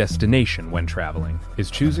right destination when traveling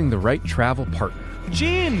is choosing the right travel partner.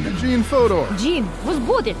 Gene Fodor. Gene, was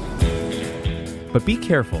good. But be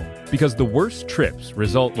careful, because the worst trips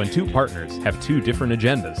result when two partners have two different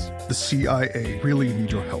agendas. The CIA really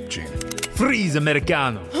need your help, Gene. Freeze,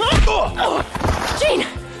 Americano. Gene,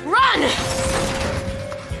 run!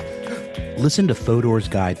 Listen to Fodor's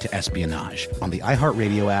Guide to Espionage on the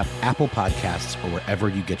iHeartRadio app, Apple Podcasts, or wherever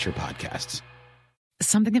you get your podcasts.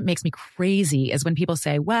 Something that makes me crazy is when people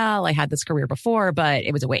say, well, I had this career before, but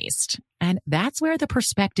it was a waste. And that's where the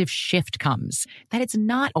perspective shift comes, that it's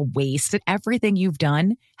not a waste, that everything you've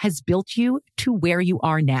done has built you to where you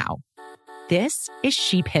are now. This is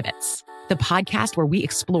She Pivots, the podcast where we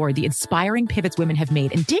explore the inspiring pivots women have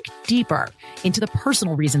made and dig deeper into the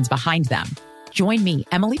personal reasons behind them. Join me,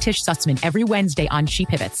 Emily Tish Sussman, every Wednesday on She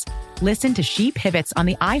Pivots. Listen to She Pivots on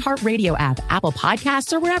the iHeartRadio app, Apple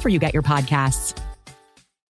Podcasts, or wherever you get your podcasts.